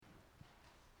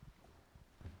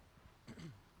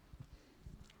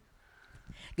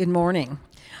Good morning.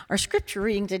 Our scripture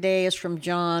reading today is from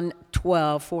John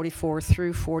 12:44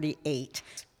 through 48.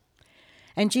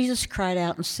 And Jesus cried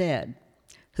out and said,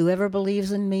 "Whoever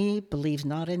believes in me believes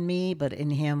not in me, but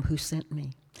in him who sent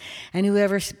me. And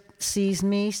whoever sees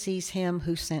me sees him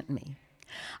who sent me.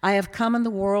 I have come in the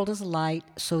world as light,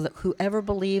 so that whoever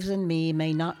believes in me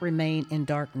may not remain in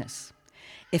darkness.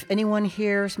 If anyone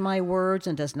hears my words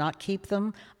and does not keep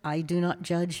them, I do not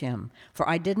judge him, for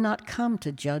I did not come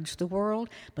to judge the world,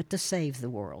 but to save the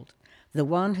world. The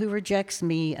one who rejects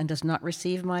me and does not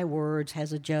receive my words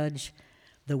has a judge.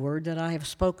 The word that I have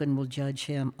spoken will judge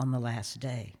him on the last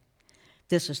day."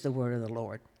 This is the word of the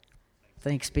Lord.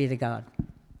 Thanks be to God.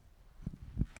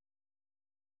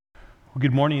 Well,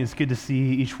 good morning. It's good to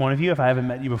see each one of you. If I haven't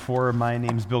met you before, my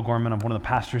name is Bill Gorman. I'm one of the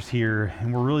pastors here,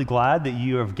 and we're really glad that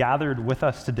you have gathered with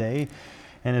us today.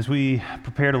 And as we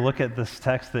prepare to look at this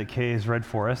text that Kay has read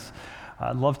for us,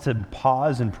 I'd love to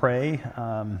pause and pray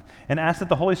and ask that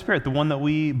the Holy Spirit, the one that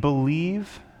we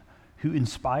believe who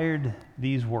inspired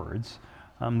these words,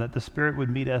 that the Spirit would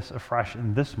meet us afresh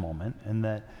in this moment, and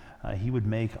that he would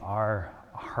make our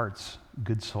hearts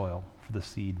good soil for the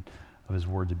seed of his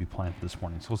word to be planted this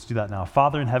morning. So let's do that now.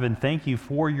 Father in heaven, thank you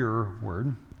for your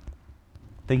word.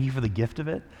 Thank you for the gift of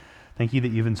it. Thank you that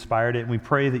you've inspired it. And we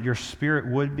pray that your Spirit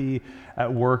would be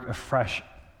at work afresh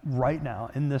right now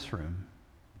in this room,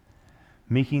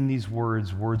 making these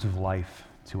words words of life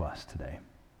to us today.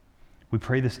 We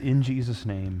pray this in Jesus'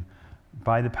 name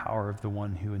by the power of the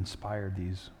one who inspired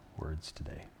these words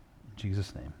today. In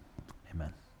Jesus' name,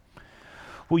 amen.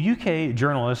 Well, UK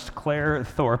journalist Claire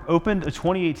Thorpe opened a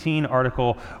 2018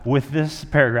 article with this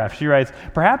paragraph. She writes,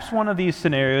 "Perhaps one of these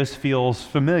scenarios feels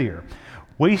familiar.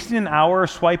 Wasting an hour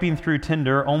swiping through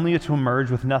Tinder only to emerge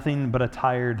with nothing but a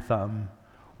tired thumb.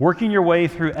 Working your way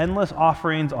through endless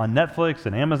offerings on Netflix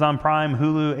and Amazon Prime,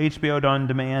 Hulu, HBO On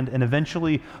Demand, and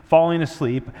eventually falling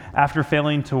asleep after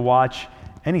failing to watch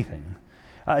anything.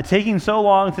 Taking so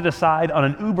long to decide on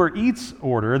an Uber Eats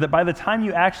order that by the time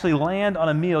you actually land on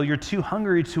a meal, you're too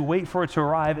hungry to wait for it to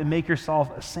arrive and make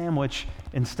yourself a sandwich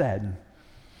instead."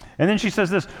 And then she says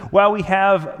this, "While we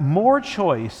have more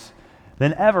choice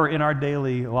than ever in our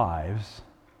daily lives,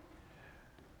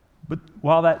 but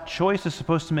while that choice is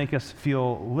supposed to make us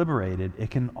feel liberated,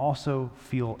 it can also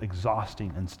feel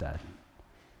exhausting instead."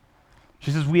 She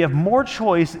says, we have more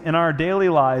choice in our daily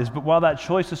lives, but while that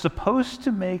choice is supposed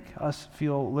to make us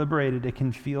feel liberated, it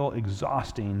can feel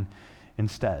exhausting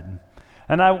instead.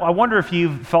 And I wonder if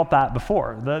you've felt that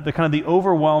before, the kind of the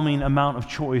overwhelming amount of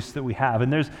choice that we have.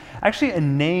 And there's actually a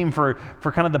name for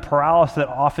kind of the paralysis that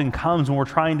often comes when we're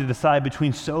trying to decide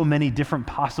between so many different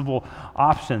possible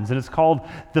options. And it's called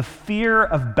the fear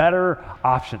of better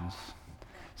options.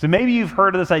 So maybe you've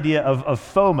heard of this idea of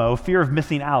FOMO, fear of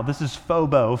missing out. This is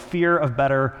FOBO, fear of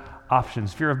better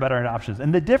options, fear of better options.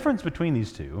 And the difference between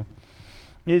these two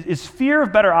is fear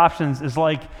of better options is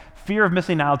like fear of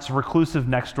missing out's reclusive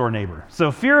next door neighbor. So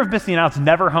fear of missing out's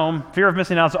never home. Fear of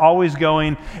missing out's always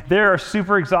going. They're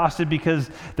super exhausted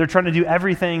because they're trying to do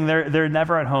everything. They're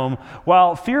never at home.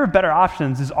 While fear of better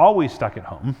options is always stuck at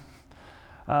home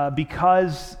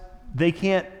because they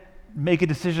can't make a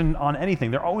decision on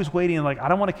anything. They're always waiting, like, I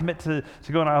don't want to commit to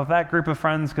going out with that group of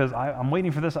friends because I'm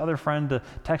waiting for this other friend to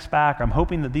text back. I'm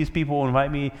hoping that these people will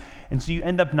invite me. And so you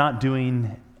end up not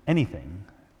doing anything.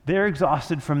 They're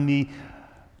exhausted from the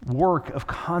work of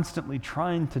constantly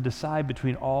trying to decide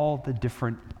between all the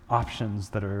different options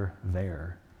that are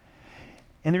there.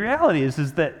 And the reality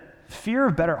is that fear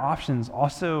of better options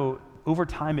also, over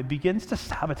time, it begins to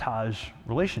sabotage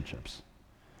relationships.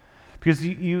 Because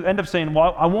you end up saying,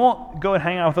 well, I won't go and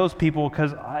hang out with those people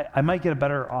because I might get a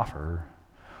better offer.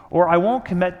 Or I won't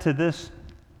commit to this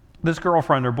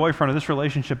girlfriend or boyfriend or this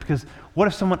relationship because what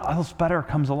if someone else better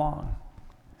comes along?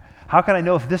 How can I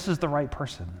know if this is the right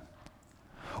person?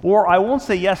 Or I won't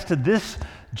say yes to this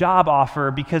job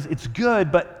offer because it's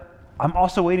good, but I'm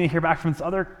also waiting to hear back from this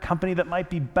other company that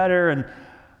might be better. And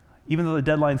even though the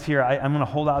deadline's here, I'm going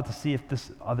to hold out to see if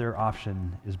this other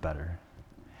option is better.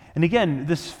 And again,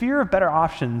 this fear of better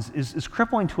options is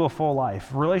crippling to a full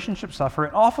life. Relationships suffer.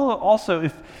 And also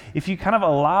if you kind of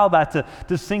allow that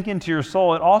to sink into your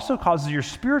soul, it also causes your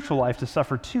spiritual life to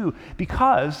suffer too,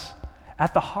 because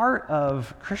at the heart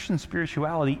of Christian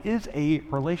spirituality is a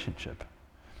relationship.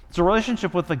 It's a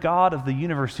relationship with the God of the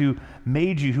universe who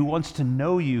made you, who wants to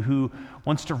know you, who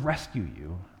wants to rescue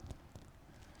you.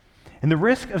 And the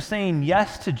risk of saying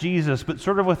yes to Jesus, but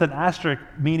sort of with an asterisk,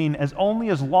 meaning as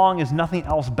long as nothing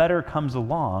else better comes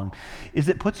along, is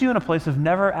it puts you in a place of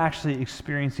never actually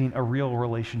experiencing a real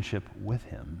relationship with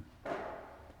him.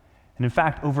 And in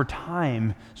fact, over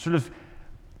time, sort of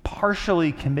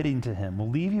partially committing to him will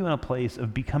leave you in a place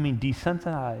of becoming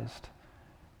desensitized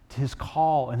to his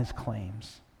call and his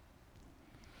claims.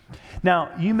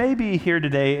 Now, you may be here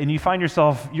today and you find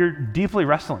yourself, you're deeply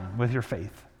wrestling with your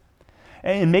faith.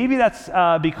 And maybe that's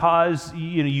because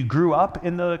you grew up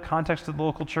in the context of the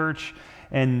local church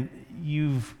and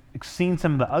you've seen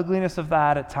some of the ugliness of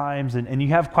that at times, and you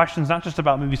have questions not just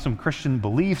about maybe some Christian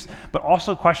beliefs, but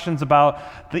also questions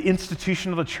about the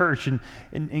institution of the church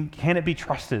and can it be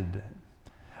trusted?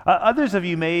 Others of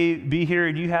you may be here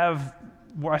and you have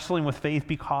wrestling with faith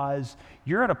because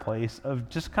you're at a place of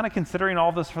just kind of considering all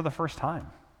of this for the first time.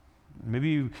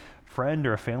 Maybe a friend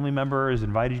or a family member has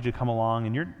invited you to come along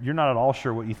and you're not at all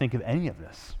sure what you think of any of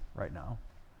this right now.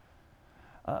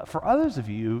 For others of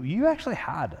you, you actually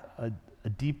had a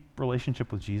deep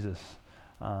relationship with Jesus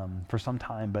for some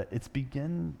time, but it's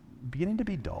beginning to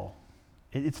be dull.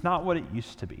 It's not what it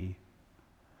used to be.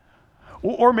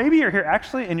 Or maybe you're here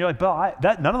actually and you're like, Bill,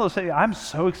 none of those say, I'm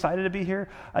so excited to be here.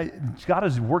 God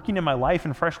is working in my life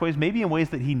in fresh ways, maybe in ways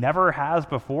that he never has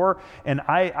before, and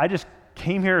I just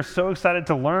came here so excited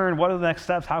to learn what are the next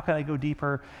steps, how can I go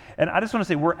deeper? And I just want to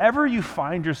say, wherever you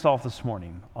find yourself this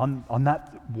morning on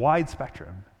that wide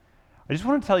spectrum, I just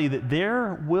want to tell you that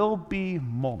there will be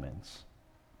moments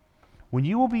when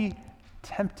you will be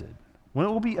tempted, when it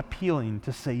will be appealing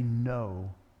to say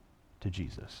no to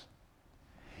Jesus.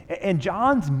 And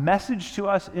John's message to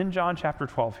us in John chapter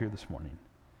 12 here this morning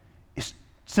is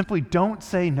simply don't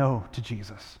say no to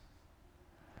Jesus.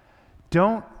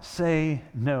 Don't say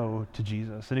no to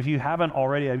Jesus. And if you haven't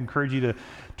already, I encourage you to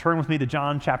turn with me to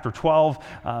John chapter 12,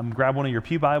 grab one of your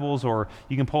pew Bibles, or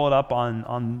you can pull it up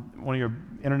on one of your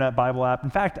internet Bible app. In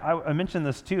fact, I mentioned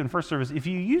this too in first service. If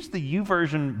you use the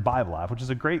YouVersion Bible app, which is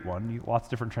a great one, lots of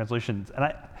different translations,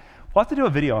 and we'll have to do a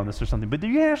video on this or something, but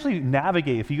you can actually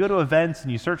navigate. If you go to events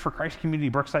and you search for Christ Community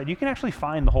Brookside, you can actually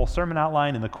find the whole sermon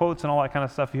outline and the quotes and all that kind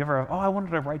of stuff. If you ever I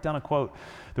wanted to write down a quote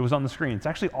that was on the screen, it's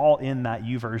actually all in that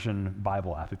YouVersion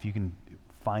Bible app if you can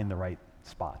find the right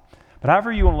spot. But however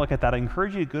you want to look at that, I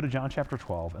encourage you to go to John chapter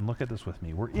 12 and look at this with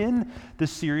me. We're in this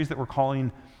series that we're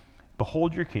calling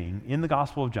Behold Your King in the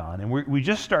Gospel of John. And we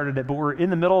just started it, but we're in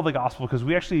the middle of the Gospel because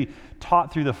we actually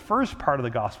taught through the first part of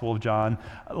the Gospel of John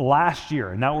last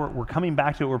year. And now we're coming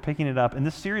back to it, we're picking it up. And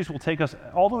this series will take us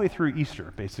all the way through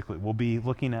Easter, basically. We'll be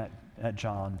looking at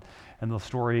John and the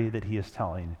story that he is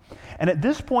telling. And at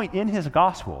this point in his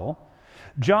Gospel,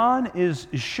 John is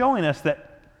showing us that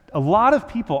a lot of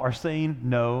people are saying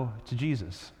no to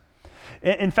Jesus.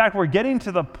 In fact, we're getting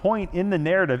to the point in the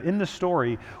narrative, in the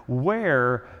story,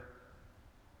 where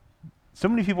so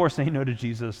many people are saying no to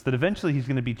Jesus that eventually he's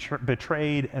going to be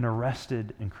betrayed and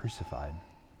arrested and crucified.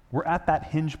 We're at that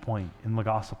hinge point in the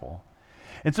gospel.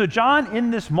 And so John,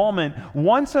 in this moment,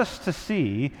 wants us to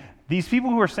see these people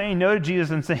who are saying no to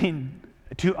Jesus and saying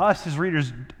to us, his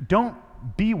readers, don't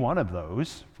be one of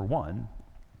those, for one.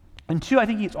 And two, I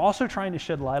think he's also trying to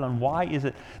shed light on why is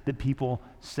it that people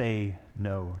say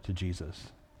no to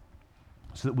Jesus,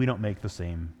 so that we don't make the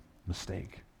same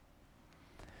mistake.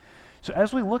 So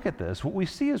as we look at this, what we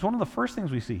see is one of the first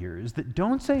things we see here is that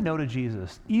don't say no to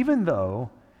Jesus, even though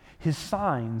his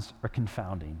signs are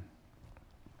confounding.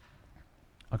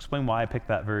 I'll explain why I picked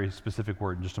that very specific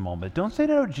word in just a moment. Don't say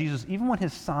no to Jesus, even when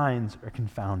his signs are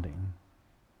confounding.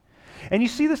 And you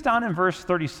see this down in verse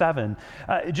 37.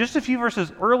 Just a few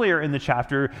verses earlier in the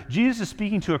chapter, Jesus is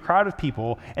speaking to a crowd of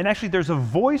people, and actually there's a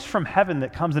voice from heaven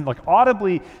that comes and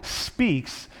audibly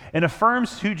speaks and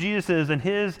affirms who Jesus is and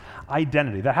his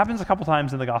identity. That happens a couple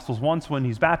times in the Gospels. Once when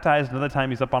he's baptized, another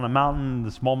time he's up on a mountain,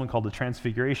 this moment called the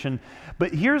Transfiguration.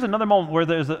 But here's another moment where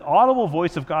there's an audible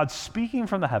voice of God speaking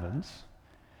from the heavens,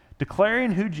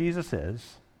 declaring who Jesus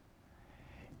is,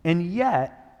 and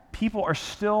yet people are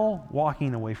still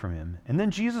walking away from him. And then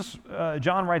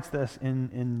John writes this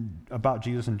about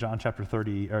Jesus in John chapter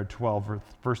 12,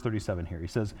 verse 37 here. He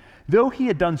says, though he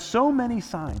had done so many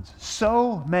signs,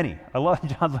 so many, I love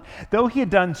John's, though he had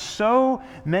done so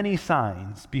many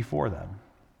signs before them,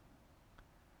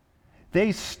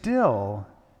 they still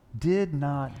did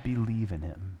not believe in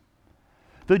him.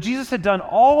 Though Jesus had done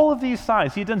all of these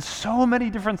signs, he had done so many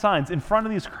different signs in front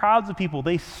of these crowds of people,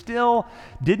 they still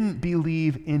didn't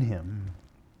believe in him.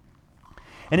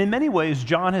 And in many ways,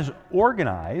 John has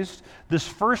organized this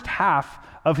first half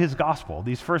of his gospel,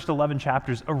 these first 11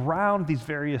 chapters, around these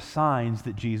various signs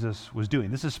that Jesus was doing.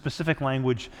 This is specific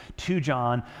language to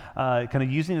John, kind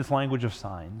of using this language of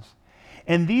signs.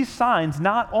 And these signs,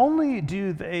 not only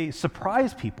do they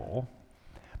surprise people,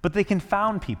 but they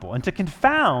confound people. And to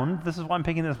confound, this is why I'm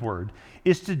picking this word,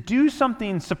 is to do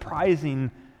something surprising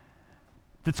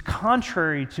that's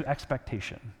contrary to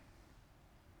expectation.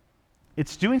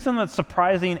 It's doing something that's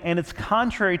surprising, and it's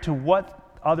contrary to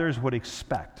what others would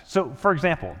expect. So, for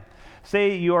example,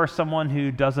 say you are someone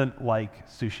who doesn't like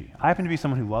sushi. I happen to be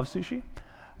someone who loves sushi.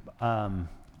 I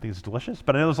think it's delicious,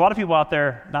 but I know there's a lot of people out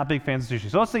there not big fans of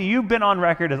sushi. So let's say you've been on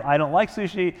record as, I don't like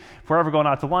sushi. If we're ever going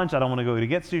out to lunch, I don't want to go to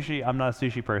get sushi. I'm not a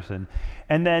sushi person.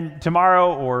 And then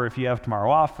tomorrow, or if you have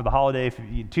tomorrow off for the holiday,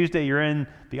 Tuesday you're in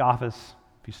the office,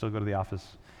 if you still go to the office,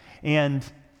 and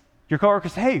your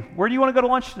coworkers say, hey, where do you want to go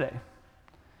to lunch today?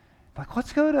 Like,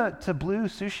 let's go to Blue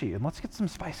Sushi and let's get some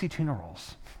spicy tuna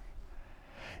rolls.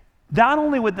 Not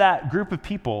only would that group of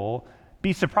people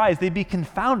be surprised, they'd be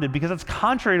confounded because it's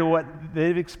contrary to what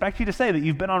they'd expect you to say, that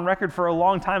you've been on record for a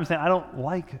long time saying, I don't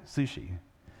like sushi.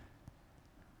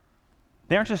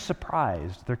 They aren't just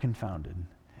surprised, they're confounded.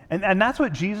 And that's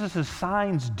what Jesus'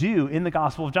 signs do in the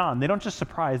Gospel of John. They don't just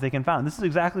surprise, they confound. This is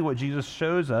exactly what Jesus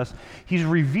shows us. He's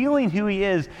revealing who he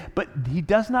is, but he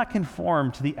does not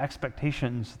conform to the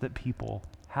expectations that people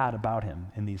had about him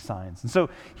in these signs. And so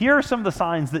here are some of the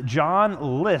signs that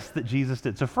John lists that Jesus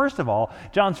did. So first of all,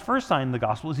 John's first sign in the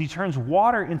Gospel is he turns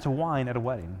water into wine at a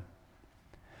wedding.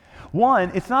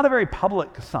 One, it's not a very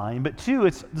public sign, but two,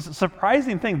 it's this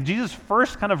surprising thing. Jesus'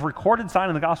 first kind of recorded sign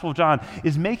in the Gospel of John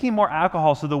is making more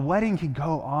alcohol so the wedding can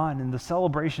go on and the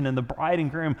celebration and the bride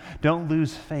and groom don't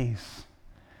lose face.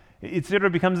 It sort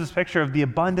of becomes this picture of the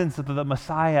abundance that the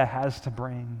Messiah has to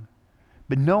bring.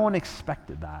 But no one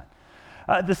expected that.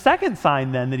 The second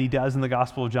sign then that he does in the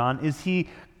Gospel of John is he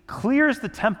clears the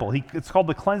temple. It's called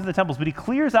the cleanse of the temples, but he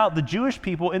clears out the Jewish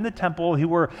people in the temple who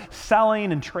were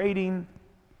selling and trading.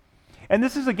 And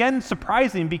this is, again,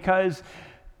 surprising because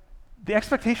the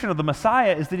expectation of the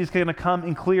Messiah is that he's going to come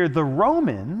and clear the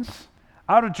Romans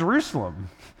out of Jerusalem,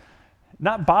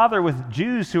 not bother with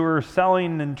Jews who are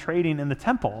selling and trading in the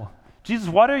temple. Jesus,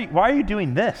 why are you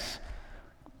doing this?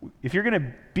 If you're going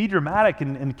to be dramatic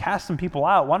and cast some people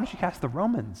out, why don't you cast the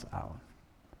Romans out?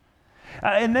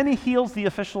 And then he heals the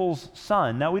official's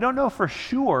son. Now, we don't know for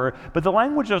sure, but the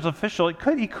language of official,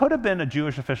 he could have been a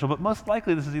Jewish official, but most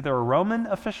likely this is either a Roman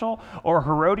official or a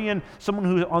Herodian, someone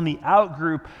who's on the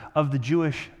outgroup of the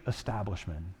Jewish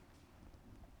establishment.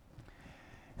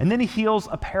 And then he heals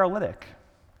a paralytic.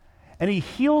 And he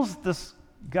heals this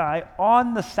guy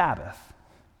on the Sabbath.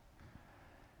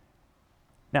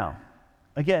 Now,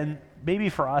 again, maybe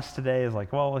for us today is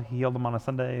like, well, he healed him on a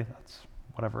Sunday, that's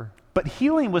whatever. But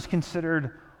healing was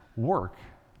considered work.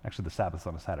 Actually, the Sabbath's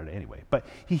on a Saturday anyway. But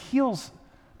he heals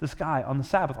this guy on the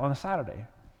Sabbath on a Saturday.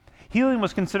 Healing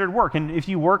was considered work. And if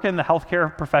you work in the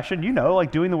healthcare profession, you know,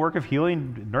 like doing the work of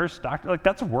healing, nurse, doctor, like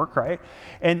that's work, right?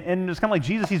 And it's kind of like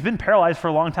Jesus, he's been paralyzed for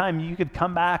a long time. You could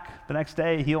come back the next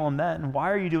day, heal him then. Why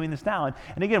are you doing this now?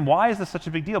 And again, why is this such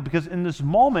a big deal? Because in this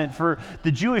moment for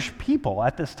the Jewish people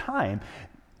at this time,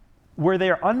 where they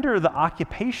are under the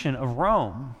occupation of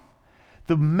Rome,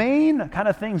 the main kind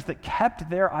of things that kept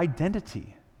their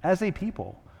identity as a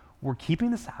people were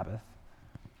keeping the Sabbath,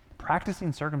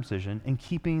 practicing circumcision, and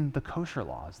keeping the kosher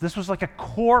laws. This was like a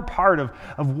core part of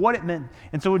what it meant.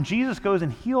 And so when Jesus goes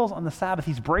and heals on the Sabbath,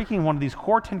 he's breaking one of these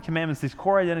core 10 commandments, these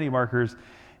core identity markers,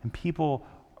 and people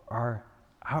are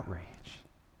outraged.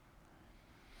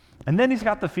 And then he's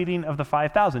got the feeding of the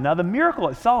 5,000. Now, the miracle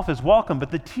itself is welcome,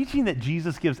 but the teaching that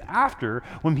Jesus gives after,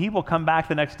 when people come back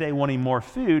the next day wanting more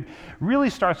food, really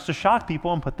starts to shock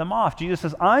people and put them off. Jesus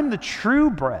says, I'm the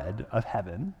true bread of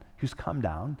heaven who's come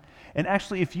down. And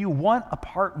actually, if you want a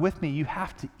part with me, you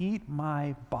have to eat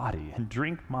my body and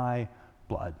drink my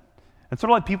blood. And sort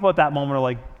of like people at that moment are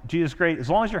like, Jesus, great, as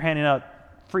long as you're handing out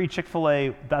free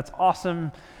Chick-fil-A, that's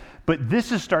awesome. But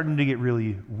this is starting to get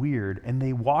really weird, and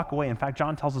they walk away. In fact,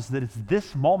 John tells us that it's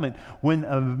this moment when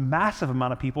a massive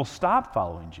amount of people stop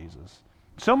following Jesus.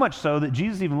 So much so that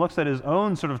Jesus even looks at his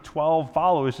own sort of 12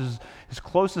 followers, his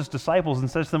closest disciples, and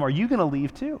says to them, are you going to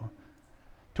leave too?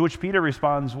 To which Peter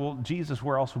responds, well, Jesus,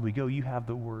 where else would we go? You have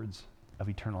the words of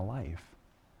eternal life.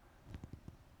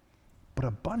 But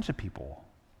a bunch of people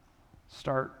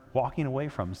start walking away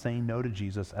from saying no to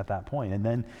Jesus at that point. And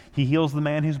then he heals the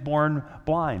man who's born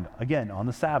blind, again, on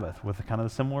the Sabbath with kind of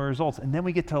the similar results. And then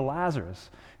we get to Lazarus,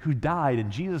 who died,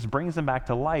 and Jesus brings him back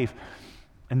to life.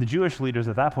 And the Jewish leaders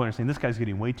at that point are saying, this guy's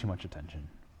getting way too much attention.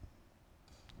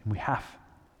 And we have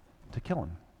to kill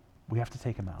him. We have to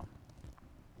take him out.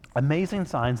 Amazing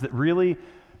signs that really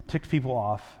ticked people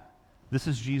off. This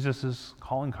is Jesus'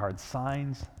 calling card,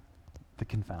 signs that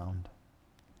confound.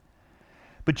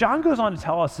 But John goes on to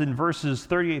tell us in verses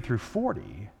 38 through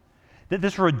 40 that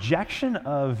this rejection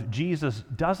of Jesus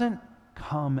doesn't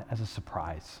come as a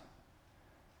surprise.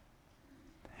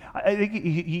 I think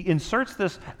he inserts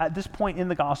this at this point in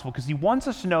the gospel because he wants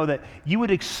us to know that you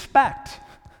would expect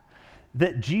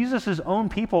that Jesus' own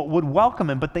people would welcome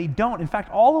him, but they don't. In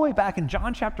fact, all the way back in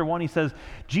John chapter 1, he says,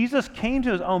 Jesus came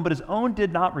to his own, but his own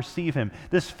did not receive him.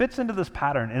 This fits into this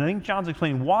pattern, and I think John's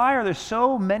explaining, why are there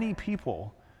so many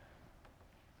people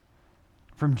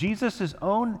from Jesus'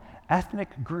 own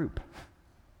ethnic group,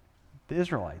 the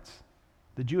Israelites,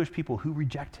 the Jewish people who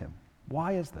reject him?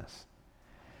 Why is this?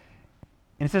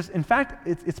 And it says, in fact,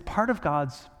 it's part of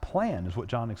God's plan, is what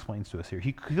John explains to us here.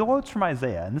 He quotes from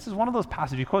Isaiah, and this is one of those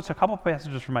passages. He quotes a couple of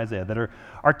passages from Isaiah that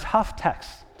are tough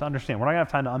texts to understand. We're not going to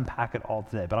have time to unpack it all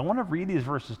today, but I want to read these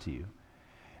verses to you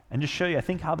and just show you, I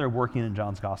think, how they're working in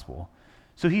John's gospel.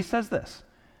 So he says this.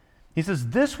 He says,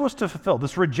 this was to fulfill,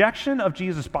 this rejection of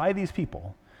Jesus by these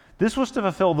people, this was to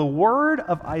fulfill the word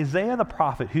of Isaiah the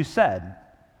prophet, who said,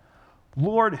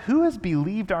 Lord, who has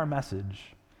believed our message?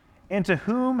 And to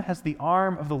whom has the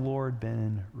arm of the Lord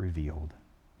been revealed?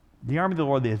 The arm of the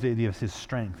Lord, the idea of his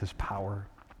strength, his power.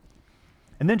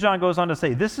 And then John goes on to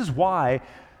say, this is why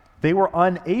they were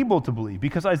unable to believe,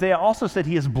 because Isaiah also said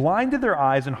he has blinded their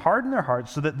eyes and hardened their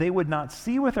hearts so that they would not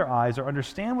see with their eyes or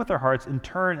understand with their hearts and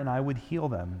turn, and I would heal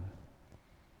them.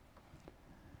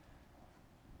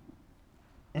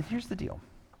 And here's the deal.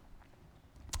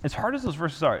 As hard as those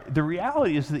verses are, the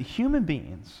reality is that human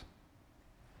beings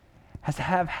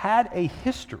have had a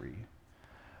history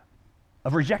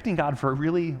of rejecting God for a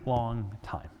really long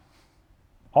time.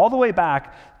 All the way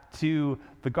back to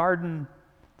the garden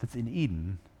that's in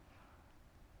Eden,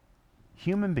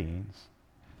 human beings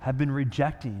have been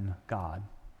rejecting God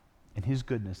and his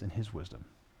goodness and his wisdom.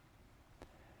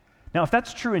 Now, if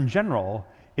that's true in general,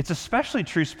 it's especially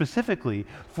true specifically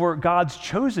for God's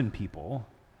chosen people,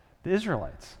 the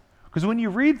Israelites. Because when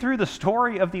you read through the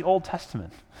story of the Old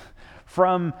Testament,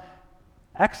 from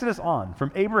Exodus on, from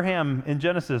Abraham in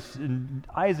Genesis, and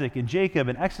Isaac and Jacob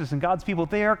and Exodus and God's people,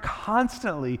 they are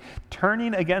constantly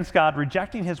turning against God,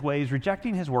 rejecting his ways,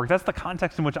 rejecting his work. That's the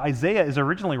context in which Isaiah is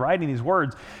originally writing these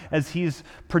words as he's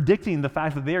predicting the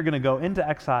fact that they are going to go into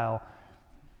exile.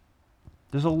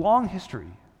 There's a long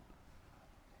history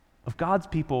of God's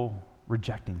people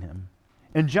rejecting him.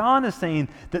 And John is saying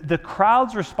that the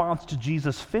crowd's response to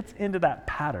Jesus fits into that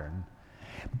pattern.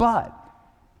 But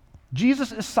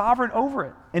Jesus is sovereign over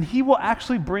it, and he will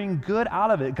actually bring good out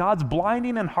of it. God's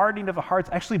blinding and hardening of the hearts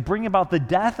actually bring about the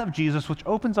death of Jesus, which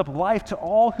opens up life to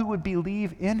all who would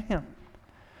believe in him.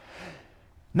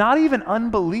 Not even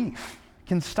unbelief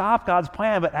can stop God's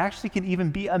plan, but actually can even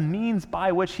be a means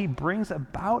by which he brings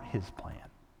about his plan.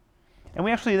 And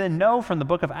we actually then know from the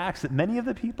book of Acts that many of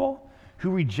the people who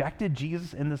rejected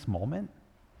Jesus in this moment,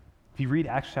 if you read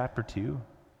Acts chapter 2,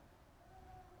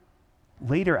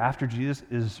 later, after Jesus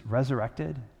is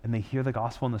resurrected and they hear the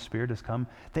gospel and the Spirit has come,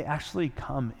 they actually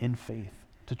come in faith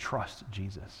to trust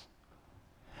Jesus.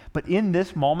 But in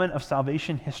this moment of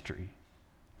salvation history,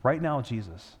 right now,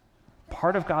 Jesus,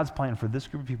 part of God's plan for this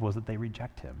group of people is that they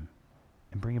reject him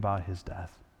and bring about his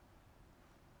death.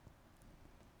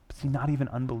 But see, not even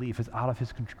unbelief is out of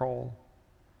his control,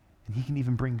 and he can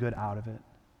even bring good out of it.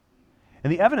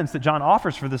 And the evidence that John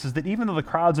offers for this is that even though the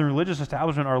crowds and religious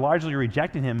establishment are largely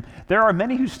rejecting him, there are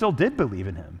many who still did believe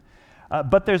in him.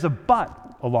 But there's a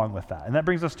but along with that. And that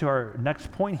brings us to our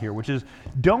next point here, which is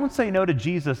don't say no to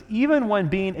Jesus even when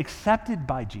being accepted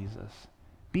by Jesus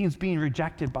means being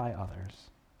rejected by others.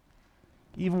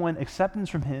 Even when acceptance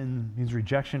from him means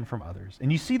rejection from others.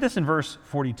 And you see this in verse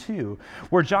 42,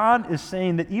 where John is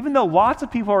saying that even though lots of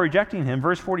people are rejecting him,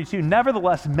 verse 42,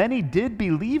 nevertheless, many did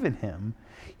believe in him,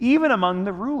 even among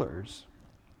the rulers.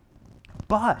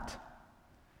 But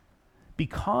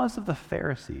because of the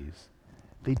Pharisees,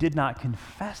 they did not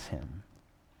confess him.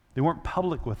 They weren't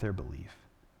public with their belief,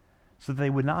 so that they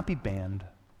would not be banned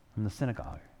from the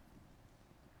synagogue.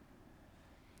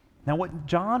 Now, what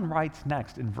John writes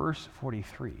next in verse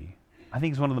 43, I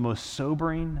think is one of the most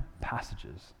sobering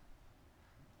passages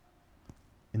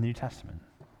in the New Testament.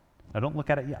 Now, don't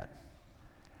look at it yet.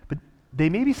 But they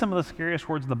may be some of the scariest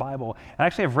words in the Bible. And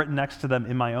actually, I've written next to them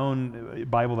in my own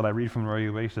Bible that I read from on a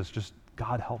regular basis, just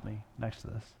God help me next to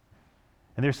this.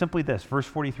 And they're simply this, verse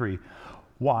 43.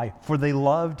 Why? For they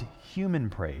loved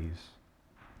human praise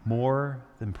more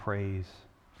than praise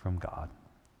from God.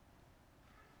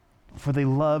 For they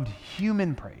loved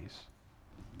human praise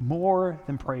more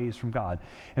than praise from God.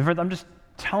 And friends, I'm just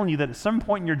telling you that at some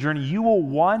point in your journey, you will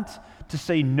want to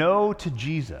say no to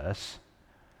Jesus.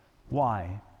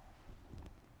 Why?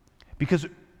 Because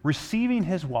receiving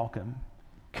his welcome,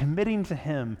 committing to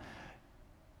him,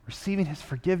 receiving his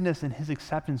forgiveness and his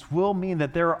acceptance will mean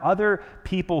that there are other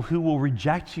people who will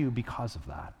reject you because of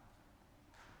that.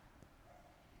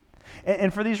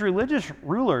 And for these religious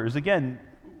rulers, again,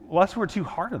 lest we're too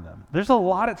hard on them. There's a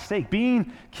lot at stake.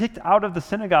 Being kicked out of the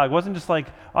synagogue wasn't just like,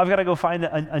 oh, I've got to go find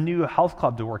a new health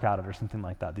club to work out at or something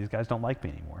like that. These guys don't like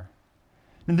me anymore.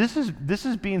 And this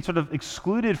is being sort of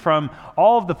excluded from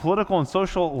all of the political and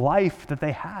social life that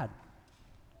they had.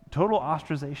 Total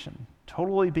ostracization,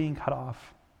 totally being cut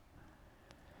off.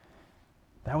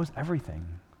 That was everything.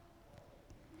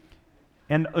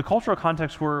 And the cultural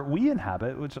context where we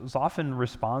inhabit, which is often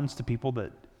responds to people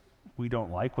that we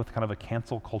don't like with kind of a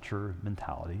cancel culture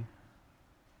mentality,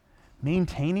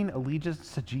 maintaining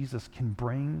allegiance to Jesus can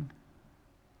bring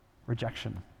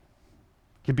rejection.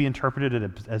 It can be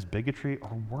interpreted as bigotry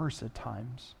or worse at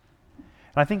times.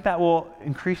 And I think that will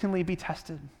increasingly be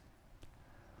tested.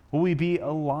 Will we be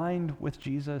aligned with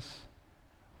Jesus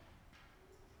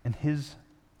and his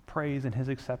praise and his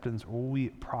acceptance, or will we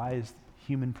prize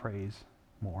human praise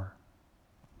more?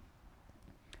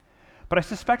 But I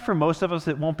suspect for most of us,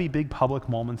 it won't be big public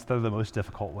moments that are the most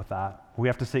difficult with that. We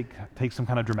have to take some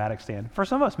kind of dramatic stand. For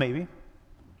some of us, maybe.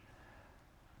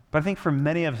 But I think for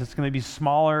many of us, it's going to be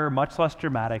smaller, much less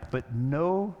dramatic, but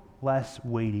no less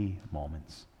weighty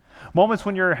moments. Moments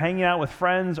when you're hanging out with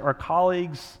friends or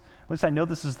colleagues, at least I know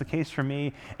this is the case for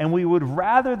me, and we would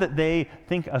rather that they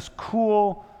think us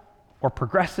cool or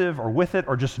progressive or with it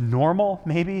or just normal,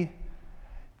 maybe,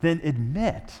 than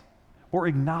admit or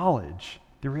acknowledge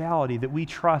the reality that we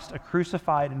trust a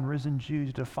crucified and risen Jew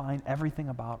to define everything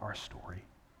about our story.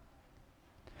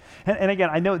 And again,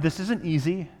 I know this isn't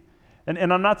easy,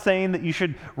 and I'm not saying that you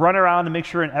should run around and make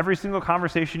sure in every single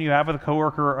conversation you have with a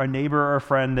coworker or a neighbor or a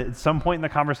friend that at some point in the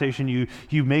conversation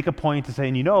you make a point to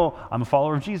saying, I'm a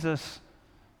follower of Jesus.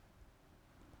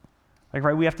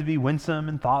 Right, we have to be winsome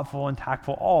and thoughtful and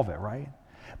tactful, all of it, right?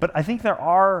 But I think there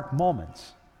are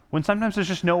moments when sometimes there's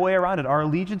just no way around it. Our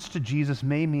allegiance to Jesus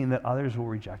may mean that others will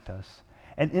reject us.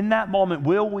 And in that moment,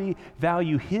 will we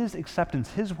value his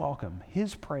acceptance, his welcome,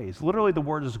 his praise? Literally, the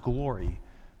word is glory.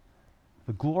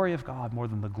 The glory of God more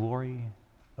than the glory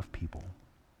of people.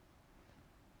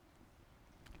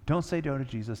 Don't say no to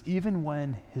Jesus, even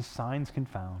when his signs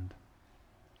confound.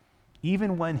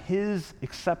 Even when his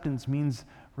acceptance means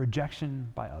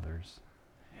rejection by others.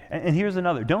 And here's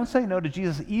another. Don't say no to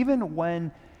Jesus even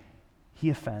when he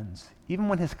offends, even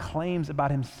when his claims about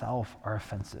himself are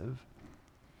offensive.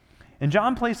 And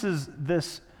John places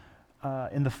this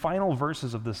in the final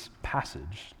verses of this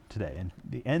passage today, in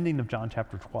the ending of John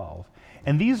chapter 12.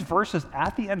 And these verses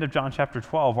at the end of John chapter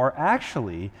 12 are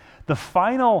actually the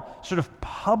final sort of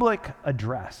public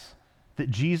address that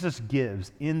Jesus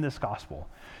gives in this gospel.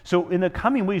 So in the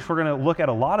coming weeks, we're going to look at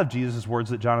a lot of Jesus'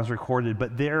 words that John has recorded,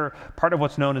 but they're part of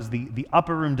what's known as the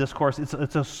upper room discourse. It's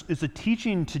a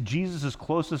teaching to Jesus'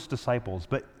 closest disciples.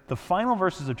 But the final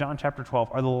verses of John chapter 12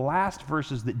 are the last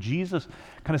verses that Jesus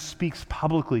kind of speaks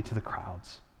publicly to the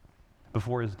crowds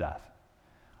before his death.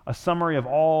 A summary of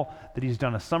all that he's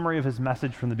done, a summary of his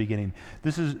message from the beginning.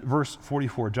 This is verse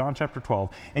 44, John chapter 12.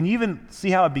 And you even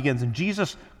see how it begins. And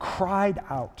Jesus cried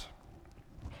out.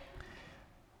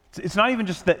 It's not even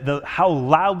just how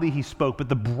loudly he spoke, but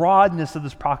the broadness of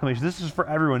this proclamation. This is for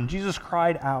everyone. Jesus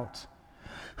cried out,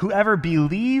 "Whoever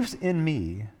believes in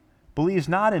me believes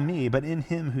not in me, but in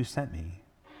him who sent me.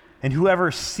 And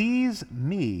whoever sees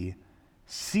me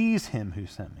sees him who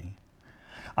sent me.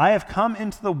 I have come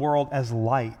into the world as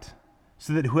light,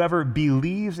 so that whoever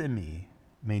believes in me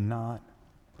may not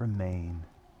remain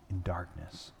in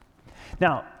darkness."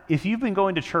 Now, if you've been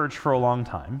going to church for a long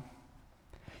time,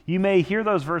 you may hear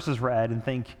those verses read and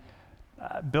think,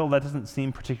 Bill, that doesn't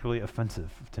seem particularly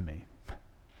offensive to me.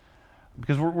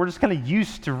 Because we're just kind of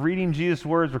used to reading Jesus'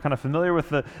 words. We're kind of familiar with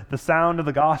the sound of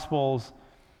the Gospels.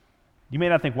 You may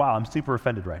not think, wow, I'm super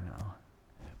offended right now.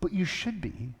 But you should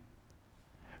be.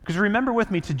 Because remember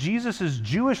with me, to Jesus'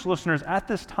 Jewish listeners at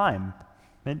this time,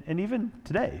 and even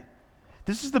today,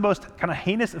 this is the most kind of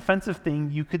heinous, offensive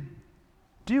thing you could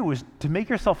do, is to make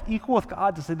yourself equal with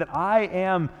God, to say that I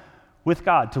am with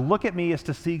God. To look at me is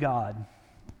to see God.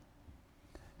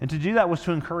 And to do that was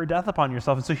to incur death upon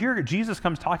yourself. And so here Jesus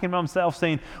comes talking about himself,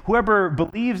 saying, whoever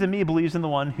believes in me believes in the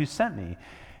one who sent me,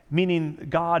 meaning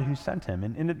God who sent him.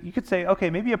 And you could say, okay,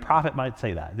 maybe a prophet might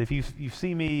say that. If you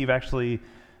see me, you've actually,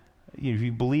 if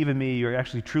you believe in me, you're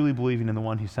actually truly believing in the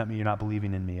one who sent me, you're not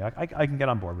believing in me. I can get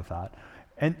on board with that.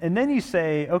 And then you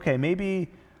say, okay,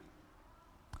 maybe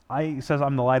it says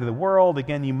I'm the light of the world.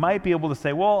 Again, you might be able to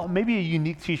say, well, maybe a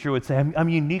unique teacher would say, I'm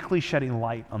uniquely shedding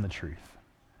light on the truth.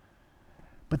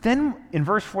 But then in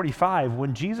verse 45,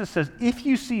 when Jesus says, if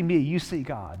you see me, you see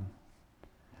God,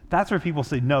 that's where people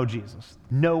say, no, Jesus,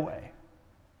 no way.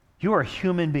 You are a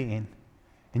human being,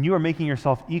 and you are making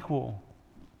yourself equal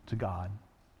to God.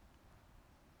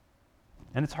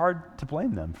 And it's hard to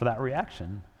blame them for that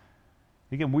reaction.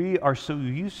 Again, we are so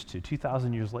used to,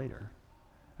 2,000 years later,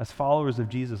 as followers of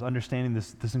Jesus, understanding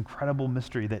this incredible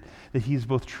mystery that he is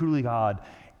both truly God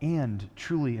and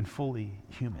truly and fully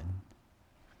human.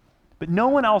 But no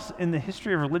one else in the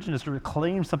history of religion has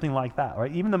claimed something like that,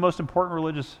 right? Even the most important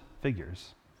religious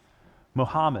figures,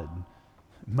 Muhammad,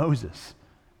 Moses,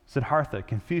 Siddhartha,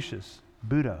 Confucius,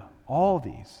 Buddha, all of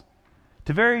these,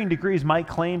 to varying degrees, might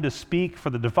claim to speak for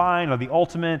the divine or the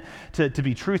ultimate, to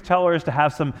be truth tellers, to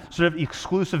have some sort of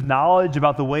exclusive knowledge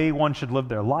about the way one should live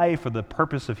their life or the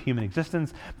purpose of human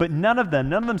existence. But none of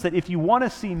them said, if you want to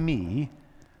see me,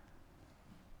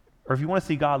 or if you want to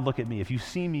see God, look at me. If you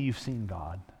see me, you've seen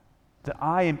God. That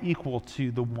I am equal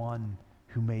to the one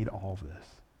who made all of this.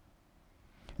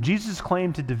 Jesus'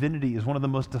 claim to divinity is one of the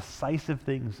most decisive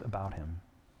things about him.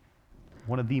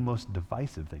 One of the most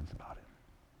divisive things about him.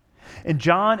 And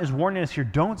John is warning us here,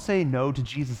 don't say no to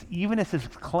Jesus, even if his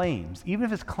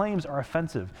claims are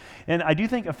offensive. And I do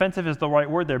think offensive is the right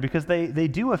word there, because they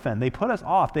do offend. They put us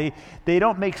off. They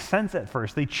don't make sense at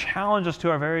first. They challenge us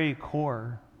to our very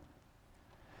core.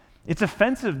 It's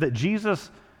offensive that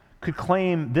Jesus could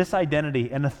claim this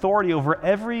identity and authority over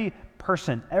every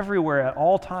person, everywhere, at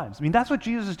all times. I mean, that's what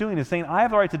Jesus is doing, is saying, I have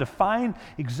the right to define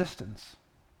existence.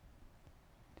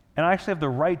 And I actually have the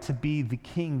right to be the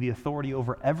king, the authority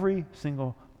over every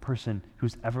single person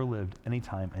who's ever lived,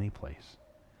 anytime, any place.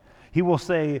 He will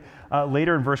say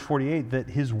later in verse 48 that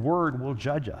his word will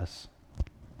judge us,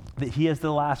 that he has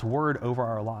the last word over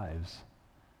our lives.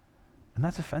 And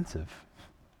that's offensive.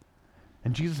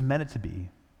 And Jesus meant it to be.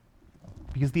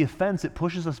 Because the offense, it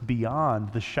pushes us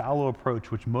beyond the shallow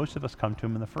approach which most of us come to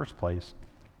him in the first place.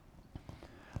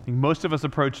 I think most of us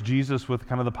approach Jesus with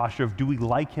kind of the posture of, do we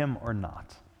like him or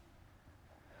not?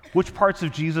 Which parts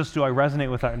of Jesus do I resonate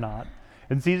with or not?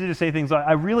 And it's easy to say things like,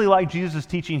 I really like Jesus'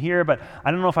 teaching here, but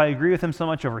I don't know if I agree with him so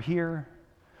much over here.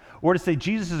 Or to say,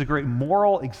 Jesus is a great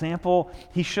moral example.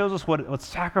 He shows us what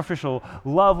sacrificial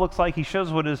love looks like. He shows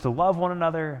us what it is to love one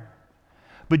another.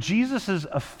 But Jesus'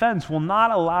 offense will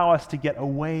not allow us to get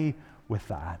away with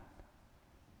that.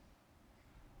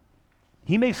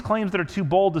 He makes claims that are too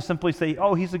bold to simply say,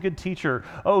 oh, he's a good teacher.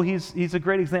 Oh, he's a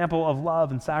great example of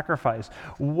love and sacrifice.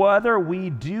 Whether we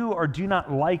do or do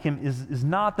not like him is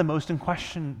not the most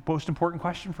important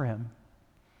question for him.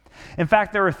 In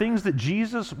fact, there are things that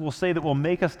Jesus will say that will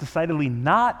make us decidedly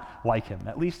not like him,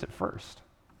 at least at first.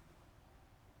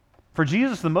 For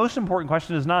Jesus, the most important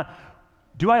question is not,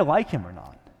 do I like him or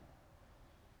not?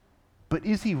 But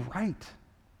is he right?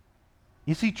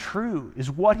 Is he true?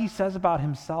 Is what he says about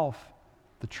himself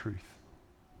the truth?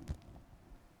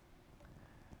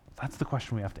 That's the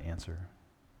question we have to answer.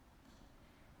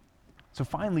 So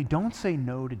finally, don't say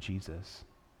no to Jesus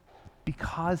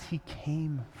because he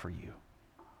came for you.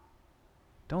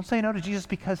 Don't say no to Jesus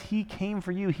because he came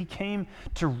for you. He came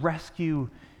to rescue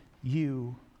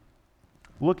you.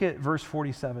 Look at verse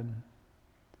 47.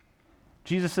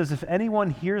 Jesus says, if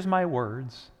anyone hears my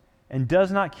words and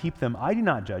does not keep them, I do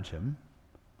not judge him.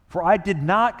 For I did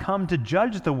not come to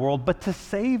judge the world, but to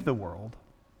save the world.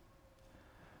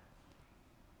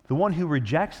 The one who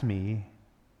rejects me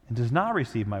and does not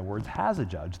receive my words has a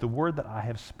judge. The word that I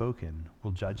have spoken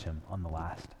will judge him on the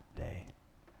last day.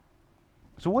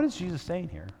 So what is Jesus saying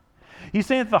here? He's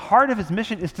saying that the heart of his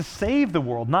mission is to save the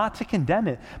world, not to condemn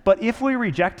it. But if we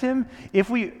reject him, if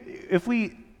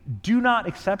we do not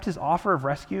accept his offer of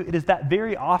rescue, it is that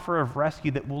very offer of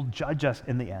rescue that will judge us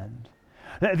in the end.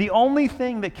 The only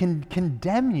thing that can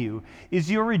condemn you is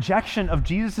your rejection of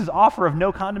Jesus' offer of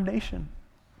no condemnation.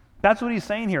 That's what he's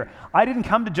saying here. I didn't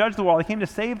come to judge the world, I came to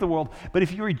save the world. But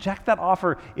if you reject that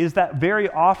offer, it is that very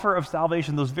offer of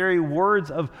salvation, those very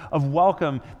words of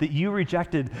welcome that you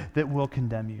rejected that will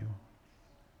condemn you.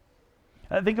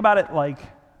 Think about it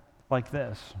like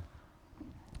this.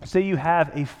 Say you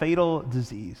have a fatal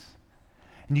disease,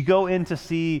 and you go in to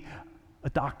see a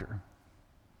doctor,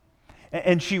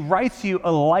 and she writes you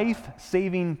a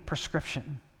life-saving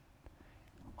prescription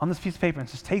on this piece of paper and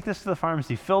says, take this to the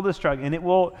pharmacy, fill this drug, and it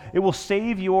will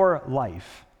save your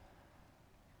life.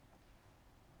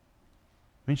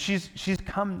 I mean, she's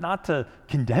come not to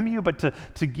condemn you, but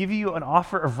to give you an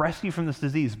offer of rescue from this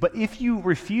disease. But if you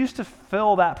refuse to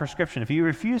fill that prescription, if you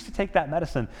refuse to take that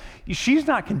medicine, she's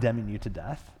not condemning you to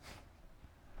death.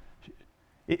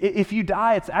 If you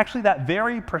die, it's actually that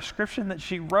very prescription that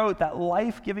she wrote, that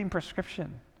life-giving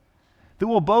prescription, that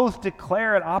will both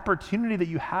declare an opportunity that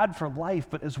you had for life,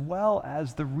 but as well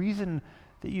as the reason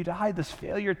that you died, this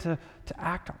failure to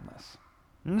act on this.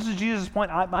 And this is Jesus'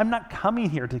 point. I'm not coming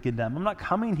here to condemn. I'm not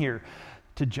coming here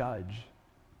to judge.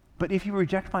 But if you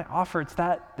reject my offer, it's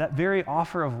that very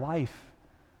offer of life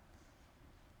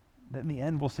that in the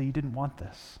end will say, you didn't want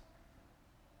this.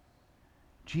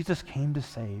 Jesus came to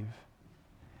save.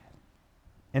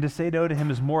 And to say no to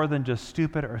him is more than just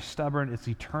stupid or stubborn. It's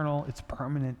eternal, it's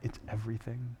permanent, it's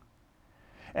everything.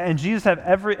 And Jesus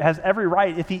has every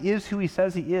right, if he is who he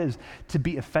says he is, to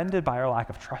be offended by our lack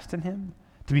of trust in him,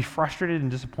 to be frustrated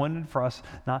and disappointed for us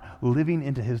not living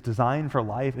into his design for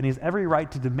life. And he has every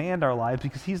right to demand our lives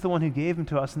because he's the one who gave them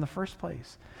to us in the first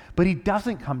place. But he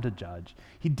doesn't come to judge.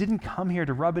 He didn't come here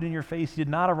to rub it in your face. He did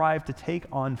not arrive to take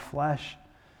on flesh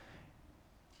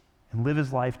and live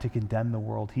his life to condemn the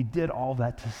world. He did all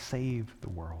that to save the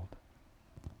world.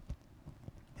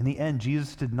 In the end,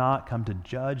 Jesus did not come to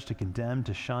judge, to condemn,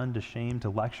 to shun, to shame, to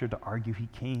lecture, to argue. He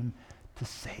came to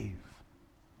save.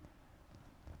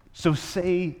 So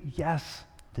say yes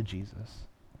to Jesus.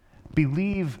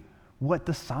 Believe what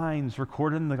the signs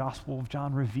recorded in the Gospel of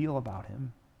John reveal about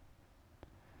him.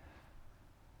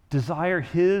 Desire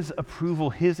his approval,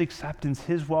 his acceptance,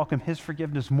 his welcome, his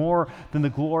forgiveness more than the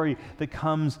glory that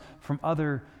comes from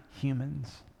other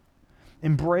humans.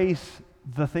 Embrace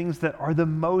the things that are the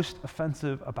most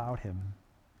offensive about him.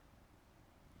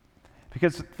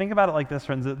 Because think about it like this,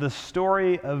 friends, the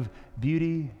story of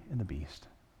Beauty and the Beast.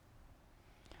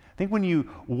 I think when you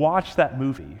watch that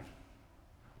movie,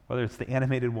 whether it's the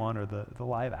animated one or the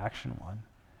live action one,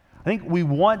 I think we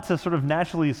want to sort of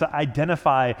naturally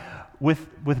identify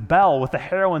with Belle, with the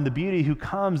heroine, the beauty who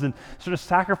comes and sort of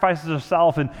sacrifices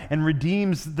herself and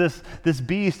redeems this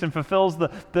beast and fulfills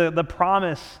the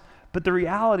promise. But the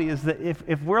reality is that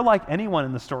if we're like anyone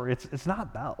in the story, it's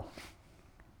not Belle.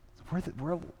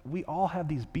 We all have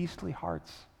these beastly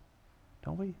hearts,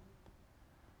 don't we?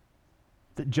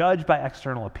 That judge by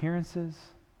external appearances,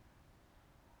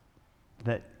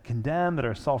 that condemn, that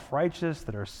are self-righteous,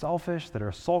 that are selfish, that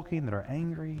are sulking, that are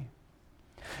angry.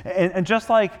 And just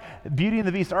like Beauty and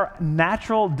the Beast, our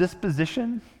natural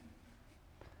disposition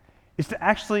is to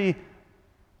actually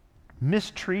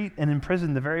mistreat and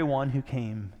imprison the very one who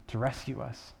came to rescue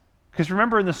us. Because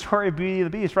remember in the story of Beauty and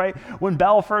the Beast, right? When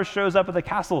Belle first shows up at the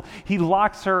castle, he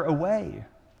locks her away.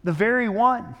 The very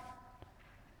one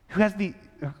who has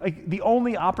the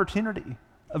only opportunity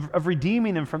of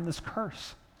redeeming him from this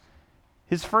curse.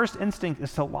 His first instinct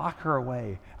is to lock her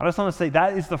away. I just want to say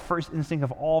that is the first instinct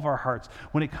of all of our hearts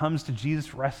when it comes to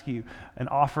Jesus' rescue and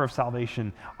offer of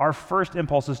salvation. Our first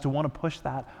impulse is to want to push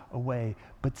that away,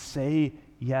 but say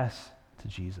yes to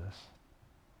Jesus.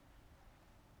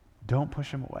 Don't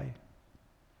push him away.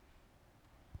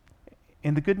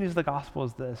 And the good news of the gospel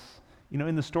is this. You know,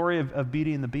 in the story of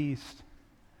Beauty and the Beast,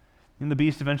 the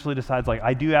Beast eventually decides,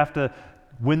 I do have to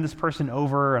win this person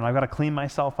over, and I've got to clean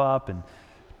myself up and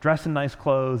dress in nice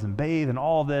clothes and bathe and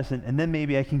all this, and then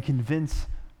maybe I can convince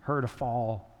her to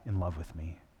fall in love with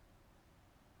me.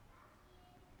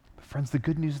 But friends, the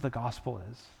good news of the gospel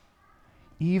is,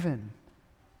 even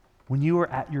when you were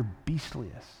at your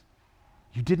beastliest,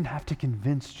 you didn't have to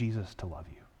convince Jesus to love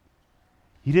you.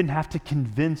 You didn't have to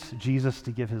convince Jesus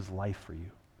to give his life for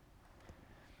you.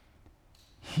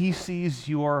 He sees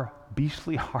your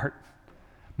beastly heart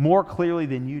more clearly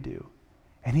than you do.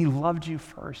 And he loved you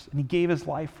first, and he gave his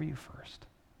life for you first.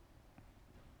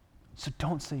 So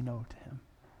don't say no to him.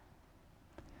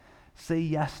 Say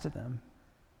yes to them.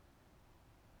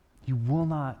 You will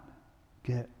not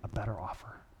get a better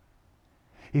offer.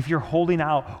 If you're holding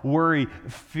out, worry,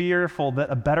 fearful that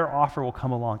a better offer will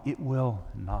come along, it will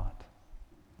not.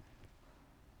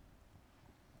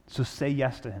 So say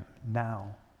yes to him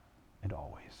now and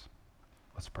always.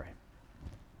 Let's pray.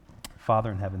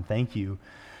 Father in heaven, thank you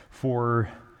for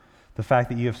the fact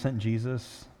that you have sent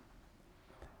Jesus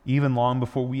even long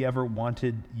before we ever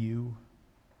wanted you,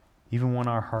 even when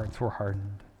our hearts were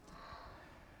hardened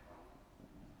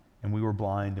and we were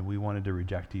blind and we wanted to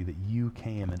reject you, that you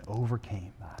came and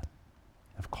overcame that,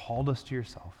 have called us to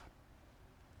yourself.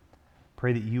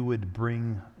 Pray that you would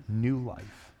bring new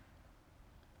life.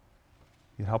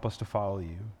 You'd help us to follow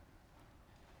you,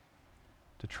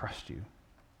 to trust you,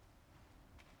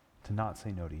 to not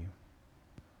say no to you.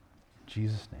 In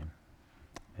Jesus' name,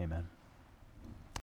 amen.